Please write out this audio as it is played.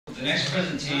The next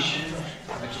presentation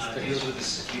deals with the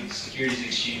Securities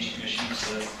Exchange Commission,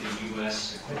 so that's the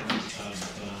U.S. equivalent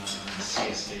of the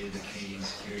CSA, the Canadian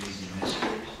Securities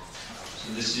Administrators.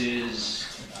 So this is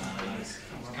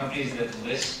companies that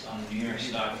list on the New York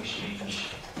Stock Exchange,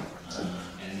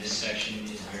 and this section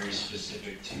is very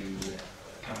specific to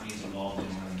companies involved in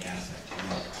oil and gas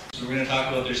activities. So we're going to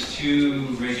talk about, there's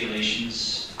two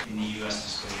regulations in the U.S.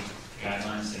 disclosure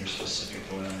guidelines that are specific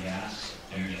to oil and gas.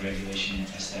 There's regulation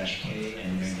S-K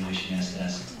and regulation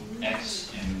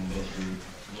S-X, and we'll go through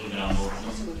a little bit on both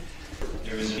of them.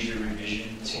 There was a major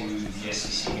revision to the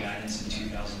SEC guidance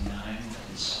in 2009.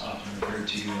 It's often referred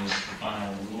to as the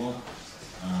final rule.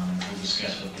 We'll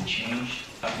discuss what they changed.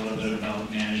 Talk a little bit about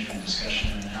management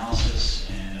discussion and analysis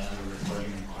and other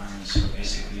reporting requirements. So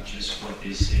basically just what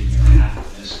they say you have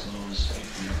to disclose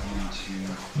if you're going to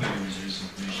put your reserves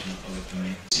information in the public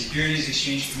domain. Securities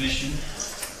Exchange Commission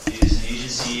is an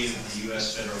agency of the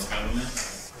U.S. federal government.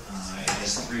 It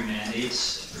has three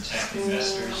mandates: to protect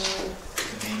investors,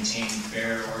 to maintain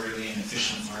fair, orderly, and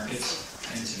efficient markets,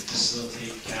 and to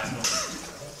facilitate capital.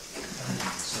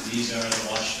 So these are the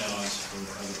watchdogs for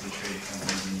publicly traded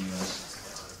companies in the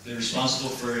U.S. They're responsible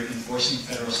for enforcing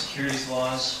federal securities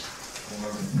laws, for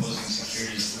proposing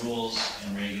securities rules,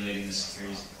 and regulating the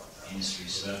securities industry.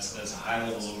 So that's a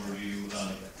high-level overview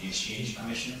of the Exchange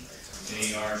Commission.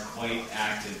 They are quite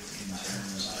active in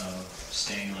terms of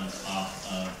staying on top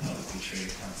of publicly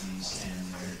traded companies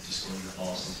and their disclosure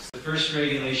policies. The first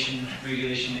regulation,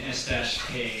 regulation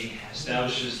S-K,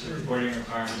 establishes the reporting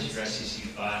requirements for SEC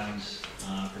filings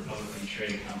for publicly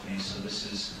traded companies. So this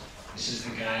is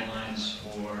the guidelines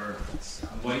for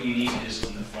what you need to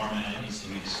disclose in the format it needs to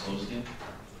be disclosed in.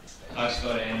 Talks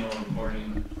about annual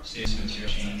reporting, states of material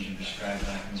change, and prescribed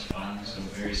documents filings, so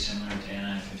very similar to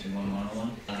NI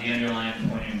 51-101. The underlying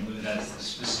point in blue, that's the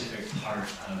specific part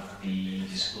of the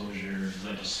disclosure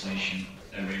legislation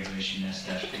that regulation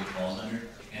S-K falls under.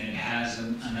 And it has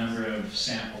a number of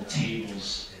sample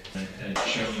tables that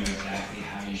show you exactly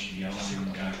how you should be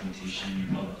uploading documentation in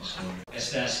your public disclosure.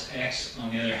 S-X,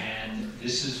 on the other hand,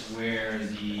 this is where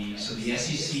the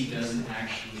SEC doesn't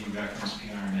actually reference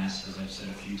PRMS, as I've said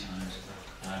a few times.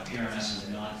 PRMS is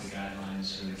not the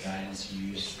guidelines or the guidance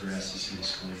used for SEC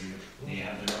disclosure. They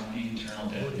have their own internal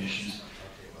definitions.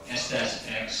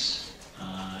 S-X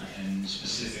and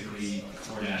specifically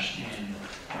 4-10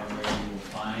 are where you will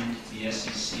find the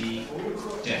SEC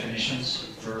definitions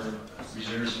for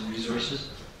reserves and resources.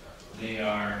 They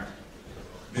are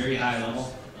very high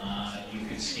level. You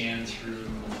could scan through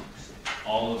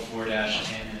all of 4-10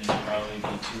 and it'll probably be 2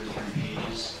 or 3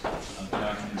 pages of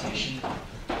documentation.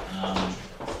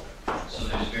 So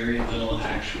there's very little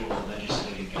actual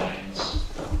legislative guidance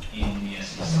in the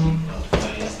SEC, but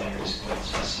what is there is quite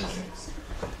specific.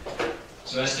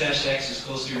 So S-X is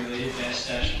closely related to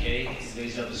S-K. It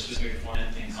lays out the specific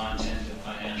format and content of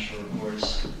financial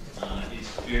reports. It's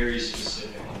very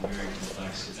specific and very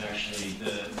complex. It's actually,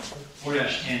 the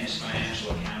 4-10 is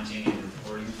financial accounting and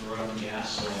reporting for oil and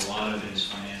gas, so a lot of it is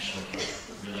financial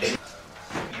related.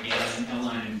 Again,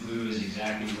 outlined in blue is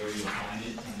exactly where you'll find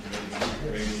it in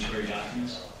the regulatory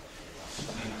documents.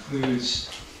 It includes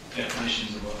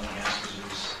definitions of oil and gas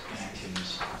reserves and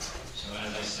activities. So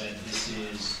as I said, this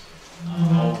is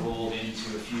all rolled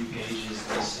into a few pages.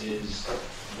 This is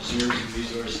reserves and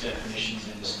resource definitions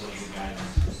and disclosure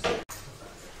guidelines.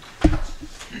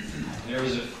 There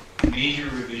was a major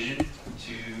revision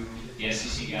to the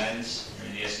SEC guidance, or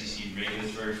the SEC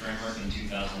regulatory framework in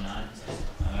 2009.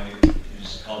 It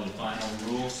was called the Final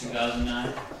Rule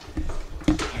 2009.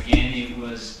 Again, it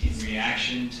was in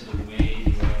reaction to the way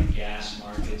the oil and gas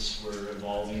markets were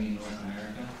evolving in North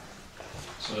America.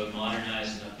 So it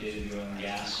modernized and updated the oil and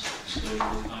gas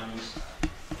disclosure requirements.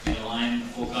 It aligned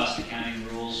full cost accounting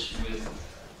rules with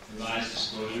revised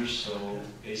disclosures. So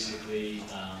basically,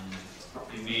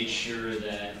 it made sure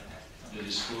that the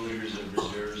disclosures of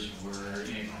reserves were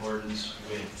in accordance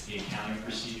with the accounting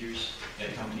procedures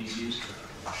that companies use.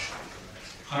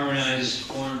 Harmonized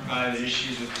foreign private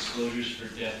issues with disclosures for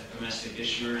domestic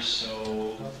issuers.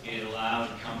 So it allowed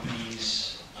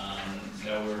companies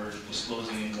that were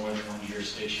disclosing in more than one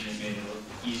jurisdiction. It made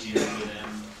it easier for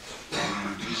them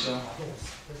to do so.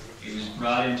 It was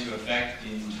brought into effect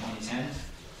in 2010,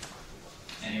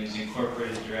 and it was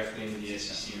incorporated directly into the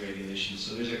SEC regulations.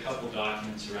 So there's a couple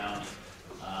documents around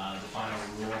the final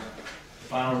rule. The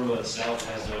final rule itself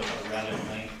has a rather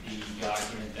lengthy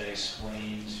document that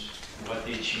explains what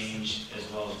they changed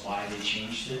as well as why they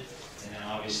changed it. And then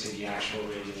obviously the actual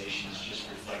regulations just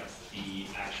reflect the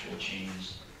actual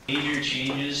changes. Major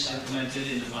changes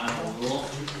implemented in the final rule.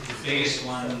 The biggest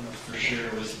one for sure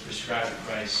was the prescribed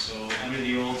price. So under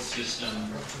the old system,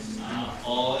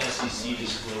 all SEC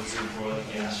disclosure of oil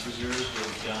and gas reserves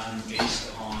was done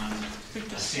based on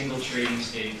a single trading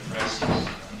state pricing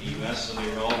in the U.S. So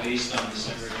they were all based on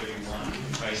December 31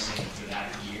 pricing for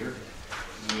that year,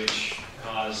 which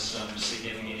caused some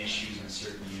significant issues in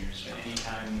certain years. So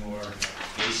anytime you're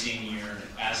basing your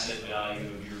asset value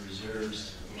of your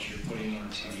reserves, which you're putting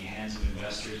into the hands of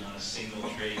investors on a single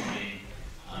trade day,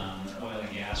 oil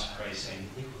and gas pricing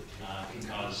can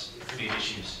cause big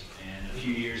issues. And a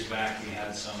few years back, we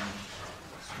had some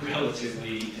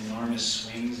relatively enormous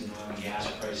swings in oil and gas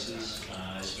prices,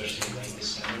 especially in late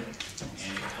December,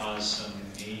 and it caused some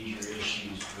major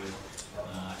issues with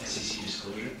SEC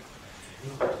disclosure.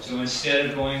 So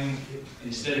instead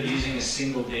of using a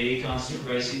single day constant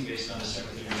pricing based on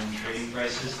December 31 trading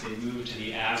prices, they moved to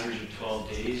the average of 12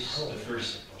 days, the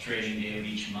first trading day of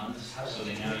each month. So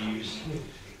they now use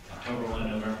October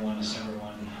 1, November 1, December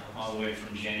 1, all the way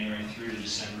from January through to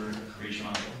December for each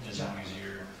month, as long as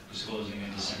you're disclosing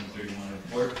a December 31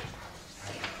 report.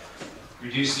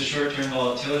 Reduce the short-term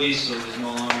volatility, so it was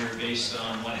no longer based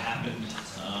on what happened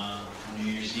on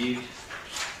New Year's Eve.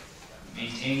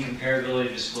 Maintain comparability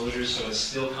disclosures, so it's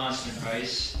still constant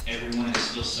price. Everyone is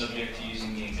still subject to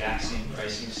using the exact same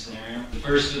pricing scenario. The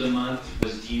first of the month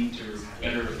was deemed to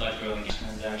better reflect oil and gas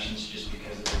transactions just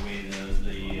because of the way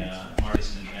the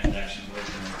markets and the transactions work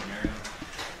in North America.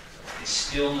 It's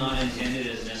still not intended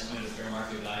as an estimate of fair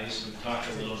market value, so we've talked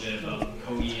a little bit about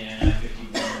COE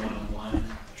 51-101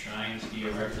 trying to be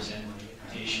a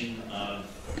representation of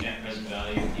net present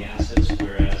value of the assets,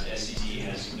 whereas SEC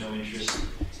has no interest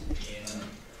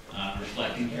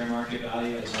reflecting fair market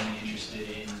value. It's only interested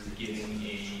in giving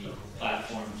a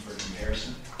platform for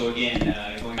comparison. So again,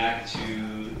 going back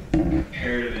to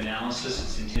comparative analysis,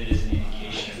 it's intended as an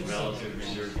indication of relative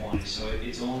reserve quantity. So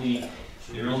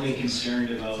they're only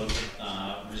concerned about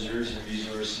reserves and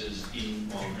resources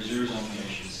reserves only,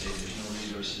 I should say. There's no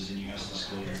resources in U.S.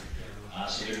 disclosure.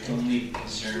 So they're only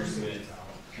concerned with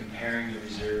comparing the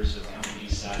reserves of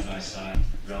companies side by side,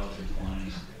 relative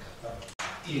quantities.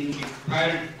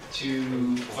 Prior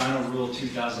to Final Rule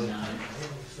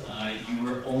 2009, you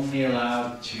were only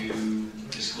allowed to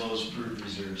disclose proved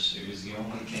reserves. It was the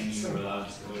only thing you were allowed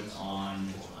to put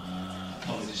on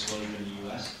public disclosure in the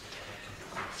U.S.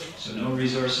 So no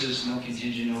resources, no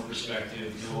contingent, no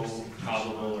prospective, no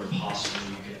probable or possible.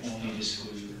 You could only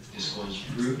disclose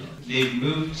proved. They've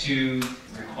moved to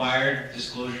required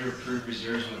disclosure of proved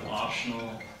reserves with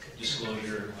optional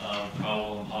disclosure of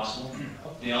probable and possible.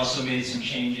 They also made some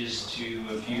changes to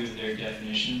a few of their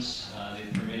definitions.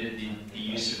 They permitted the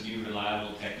use of new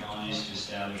reliable technologies to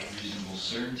establish reasonable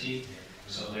certainty.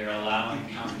 So they're allowing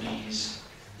companies,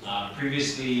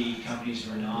 previously companies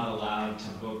were not allowed to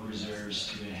book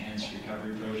reserves to enhance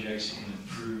recovery projects in the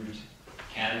proved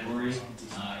category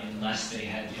unless they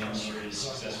had demonstrated a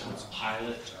successful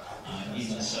pilot in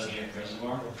the subject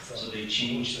reservoir. So they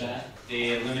changed that.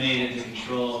 They eliminated the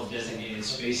control of designated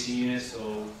spacing units,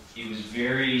 so it was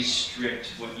very strict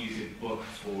what you could book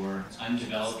for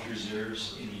undeveloped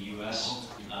reserves in the U.S.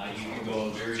 You could go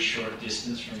a very short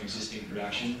distance from existing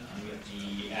production. And with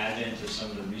the advent of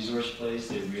some of the resource plays,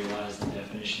 they realized the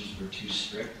definitions were too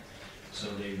strict. So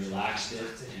they relaxed it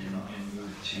and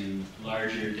moved to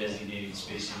larger designated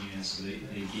spacing units. So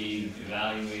they gave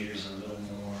evaluators a little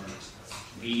more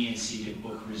leniency to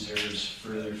book reserves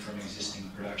further from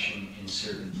existing production in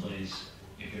certain plays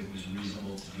if it was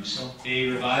reasonable to do so. They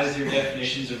revised their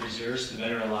definitions of reserves to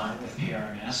better align with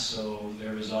PRMS, so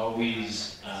there was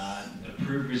always the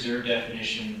proved reserve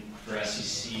definition for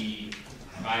SEC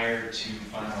prior to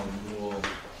final rule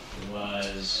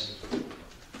was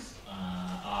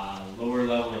a lower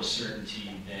level of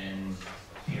certainty than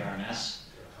PRMS.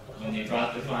 When they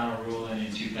brought the final rule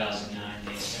in 2009,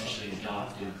 they essentially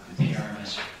adopted the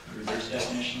PRMS reverse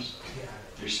definitions.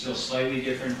 They're still slightly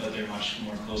different, but they're much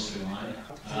more closely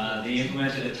aligned. They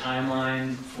implemented a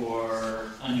timeline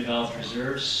for undeveloped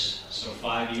reserves, so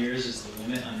 5 years is the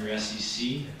limit under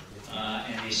SEC,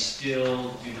 and they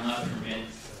still do not permit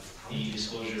the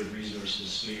disclosure of resources,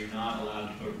 so you're not allowed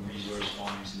to put resource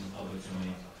volumes in the public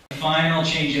domain. The final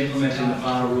change implemented in the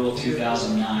Final Rule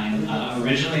 2009,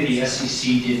 originally the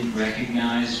SEC didn't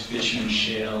recognize bitumen,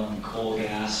 shale, and coal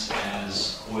gas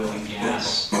as oil and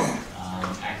gas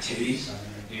activities.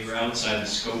 They were outside the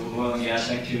scope of oil and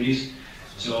gas activities.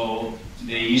 So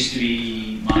they used to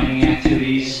be mining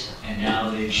activities, and now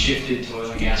they've shifted to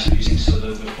oil and gas producing. So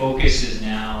the focus is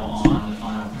now on the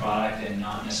final product and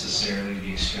not necessarily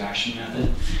the extraction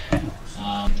method.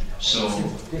 So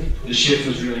the shift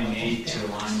was really made to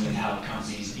align with how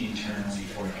companies internally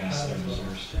forecast their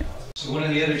reserves. So one of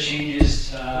the other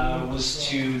changes was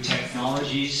to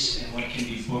technologies and what can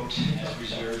be booked as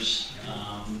reserves.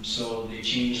 So they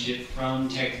changed it from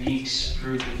techniques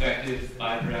proved effective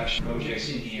by production projects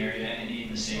in the area and in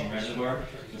the same reservoir.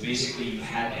 So basically you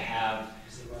had to have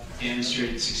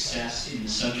demonstrated success in the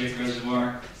subject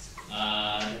reservoir,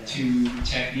 to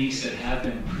techniques that have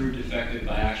been proved effective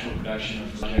by actual production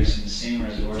of projects in the same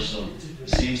reservoir, so the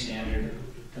same standard,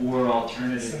 or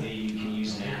alternatively you can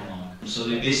use an analog. So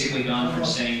they've basically gone from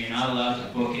saying you're not allowed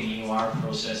to book an EOR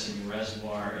process in your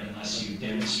reservoir unless you've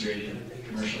demonstrated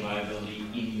commercial viability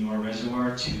in your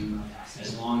reservoir to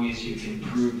as long as you can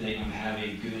prove that you have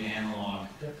a good analog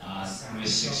with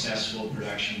successful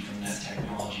production from that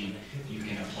technology, you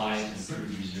can apply it to the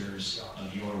proved reserves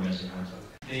of your reservoir.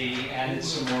 They added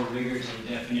some more rigor to the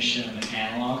definition of an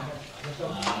analog.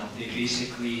 They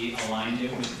basically aligned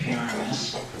it with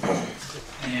PRMS.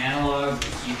 An analog,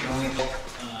 you can only book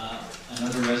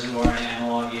another reservoir an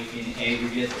analog if in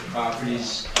aggregate the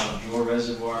properties of your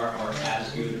reservoir are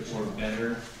as good or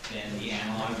better than the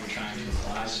analog you're trying to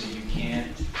apply. So you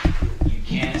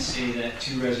can't say that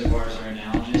two reservoirs are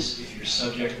analogous if your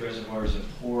subject reservoir is a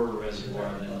poorer reservoir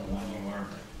than the one you are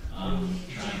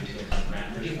trying to apply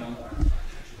parameters from.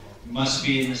 Must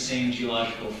be in the same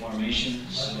geological formation,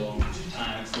 so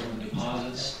time equivalent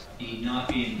deposits. Need not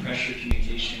be in pressure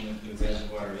communication with the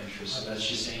reservoir of interest. So that's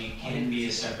just saying it can be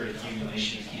a separate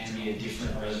accumulation, it can be a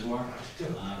different reservoir,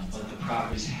 but the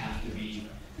properties have to be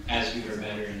as good or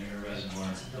better in your reservoir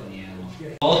than the analog.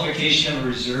 Qualification of a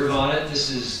reserve audit. This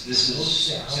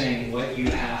is saying what you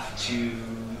have to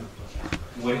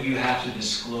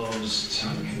disclose to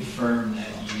confirm that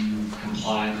you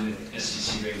comply with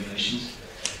SEC regulations.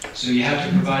 So you have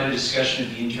to provide a discussion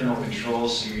of the internal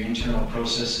controls, so your internal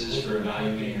processes for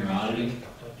evaluating or auditing.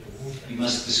 You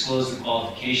must disclose the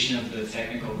qualification of the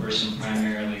technical person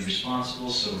primarily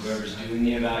responsible, so whoever's doing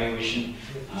the evaluation,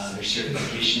 their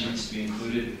certification needs to be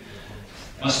included.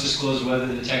 Must disclose whether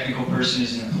the technical person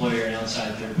is an employer or an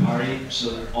outside third party.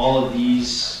 So all of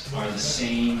these are the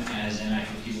same as NI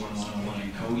 51101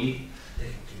 and COGI.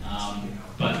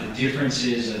 But the difference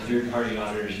is a third-party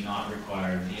auditor is not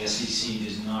required. The SEC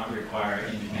does not require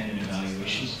independent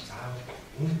evaluations.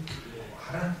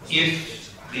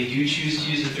 If they do choose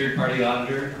to use a third-party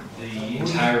auditor, the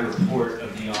entire report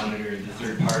of the auditor, the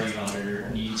third-party auditor,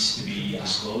 needs to be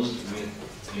disclosed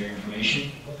with their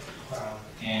information.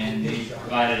 And they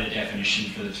provided a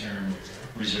definition for the term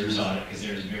reserves audit because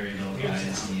there's very little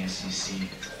guidance in the SEC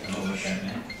about what that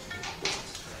meant.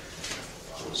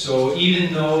 So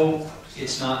even though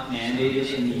it's not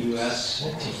mandated in the U.S.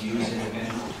 to use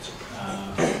independent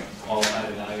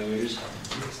qualified evaluators,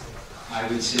 I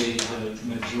would say the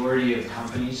majority of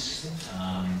companies,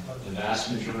 the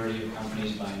vast majority of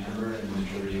companies by number and the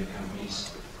majority of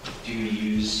companies do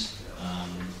use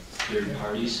third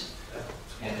parties.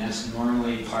 And that's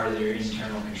normally part of their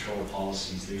internal control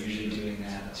policies. They're usually doing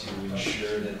that to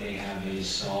ensure that they have a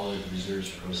solid reserves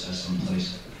process in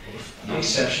place. The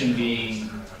exception being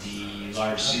the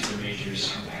large super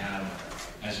majors who have,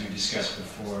 as we discussed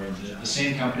before, the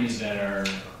same companies that are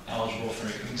eligible for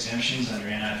exemptions under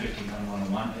NI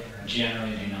 51101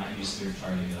 generally do not use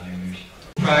third-party evaluators.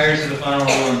 Prior to the final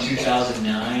rule in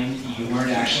 2009, you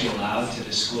weren't actually allowed to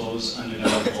disclose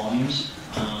undeveloped volumes.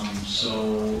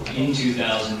 So in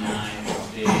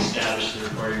 2009, they established the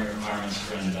reporting requirements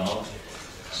for undeveloped.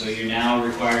 So you're now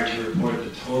required to report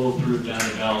the total proved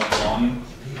undeveloped volume.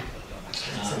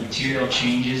 Material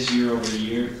changes year over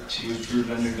year to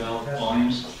proved undeveloped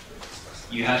volumes.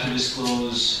 You have to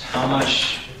disclose how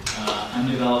much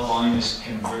undeveloped volume is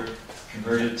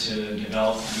converted to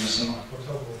developed producing,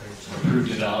 or proved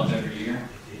developed every year.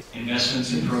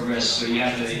 Investments in progress, so you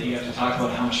have to talk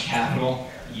about how much capital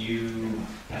you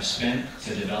have spent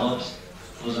to develop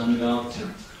those undeveloped, to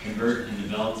convert and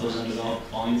develop those undeveloped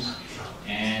volumes.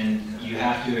 And you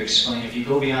have to explain, if you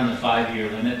go beyond the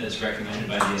 5-year limit that's recommended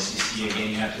by the SEC, again,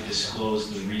 you have to disclose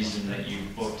the reason that you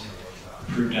booked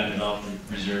proved undeveloped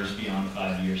reserves beyond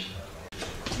 5 years.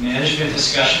 Management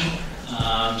discussion.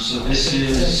 So this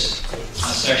is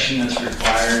a section that's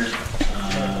required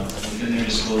within their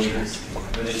disclosure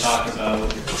where they talk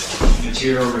about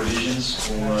material revisions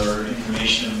or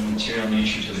information of material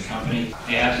nature to the company.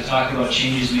 They have to talk about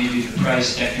changes made to the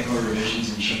price, technical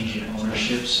revisions, and change in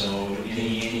ownership. So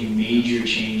any major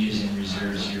changes in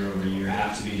reserves year over year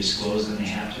have to be disclosed, and they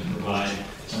have to provide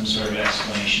some sort of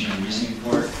explanation or reasoning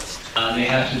for it. They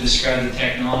have to describe the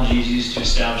technologies used to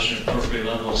establish an appropriate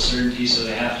level of certainty. So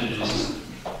they have to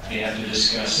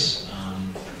discuss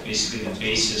basically the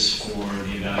basis for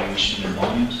the evaluation of their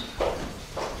volumes.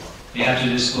 They have to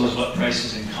disclose what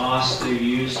prices and costs they've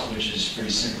used, which is pretty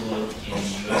simple in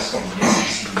the US, and the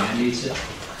SEC mandates it.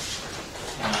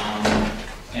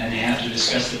 And they have to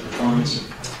discuss the performance of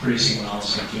producing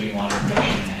wells, including water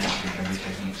production and enhanced recovery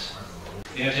techniques.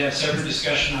 They have to have separate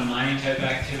discussion on mining type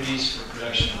activities for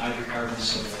production of hydrocarbons,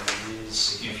 so there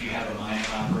is, if you have a mining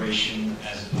operation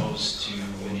as opposed to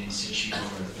an in situ or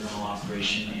a thermal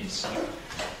operation,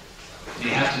 they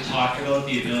have to talk about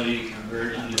the ability to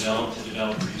convert undeveloped to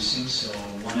developed producing. So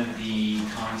one of the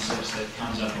concepts that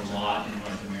comes up a lot in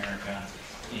North America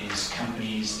is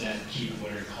companies that keep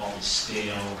what are called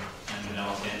stale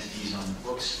undeveloped entities on the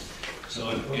books. So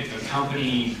if a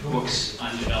company books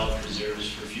undeveloped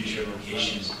reserves for future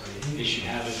locations, they should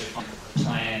have a defined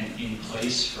plan in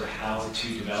place for how to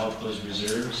develop those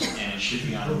reserves, and it should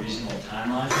be on a reasonable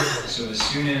timeline. So as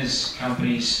soon as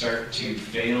companies start to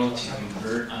fail to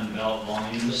convert undeveloped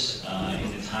volumes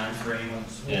in the time frame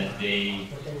that they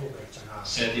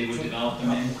said they would develop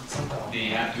them in, they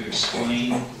have to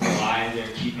explain why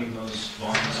they're keeping those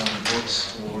volumes on the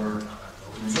books or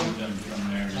remove them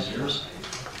from their reserves.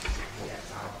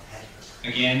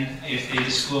 Again, if they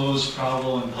disclose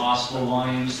probable and possible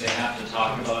volumes, they have to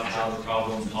talk about how the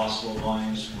probable and possible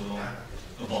volumes will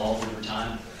evolve over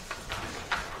time.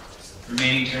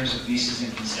 Remaining terms of leases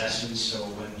and concessions, so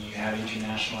when you have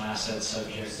international assets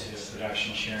subject to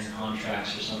production sharing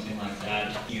contracts or something like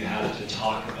that, you have to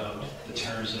talk about the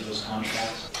terms of those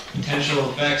contracts.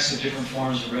 Potential effects of different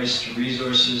forms of rights to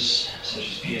resources, such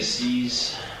as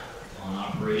PSCs, on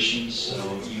operations, so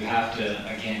you have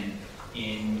to, again,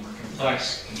 in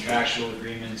complex contractual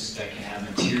agreements that can have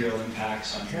material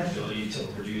impacts on your ability to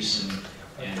produce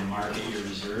and market your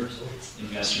reserves,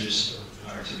 investors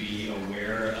are to be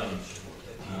aware of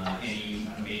any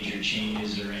major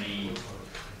changes or any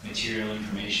material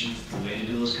information related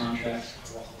to those contracts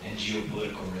and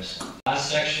geopolitical risk.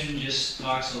 Last section just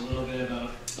talks a little bit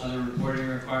about other reporting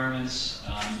requirements.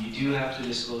 You do have to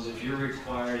disclose if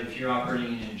you're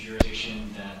operating in a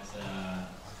jurisdiction that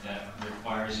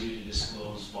requires you to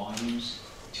disclose volumes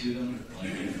to them, like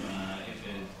if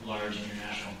a large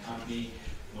international company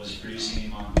was producing in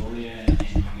Mongolia and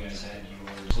you guys had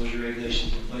your disclosure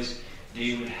regulations in place,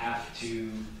 they would have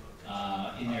to,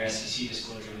 in their SEC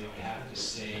disclosure, they would have to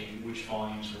say which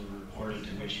volumes were reported to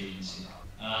which agency.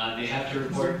 They have to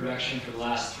report production for the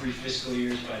last 3 fiscal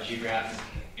years by geographic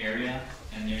area,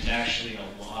 and there's actually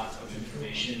a lot of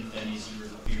information that needs to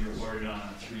be reported on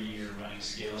a 3-year running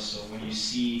scale. So when you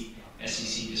see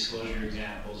SEC disclosure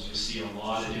examples, you'll see a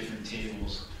lot of different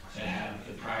tables that have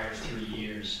the prior 3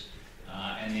 years,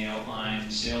 and they outline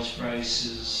sales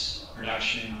prices,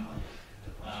 production,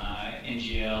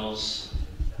 NGLs,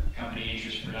 company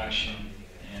interest production,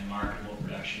 and marketable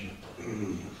production.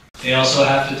 They also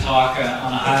have to talk on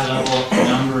a high level the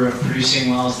number of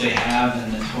producing wells they have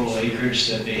and the total acreage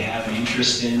that they have an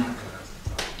interest in.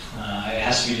 It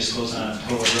has to be disclosed on a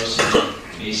total gross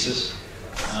basis.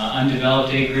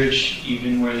 Undeveloped acreage,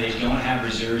 even where they don't have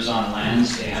reserves on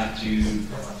lands, they have to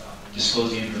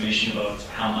disclose the information about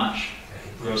how much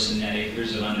gross and net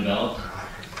acres of undeveloped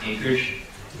acreage.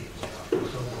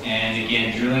 And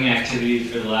again, drilling activity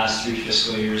for the last 3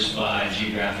 fiscal years by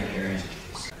geographic area.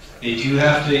 They do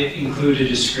have to include a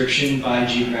description by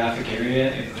geographic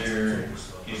area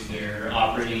if they're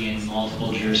operating in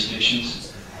multiple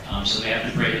jurisdictions. So they have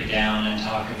to break it down and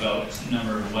talk about the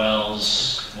number of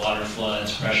wells, water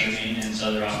floods, pressure maintenance,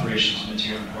 other operations of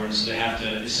material importance. So they have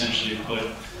to essentially put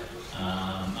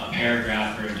a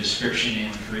paragraph or a description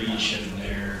in for each of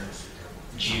their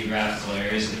geographical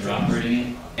areas that they're operating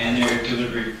in, and their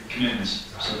delivery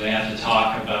commitments. So they have to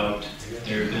talk about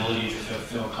their ability to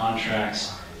fulfill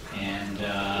contracts and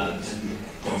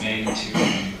the magnitude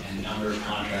and number of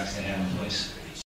contracts they have in place.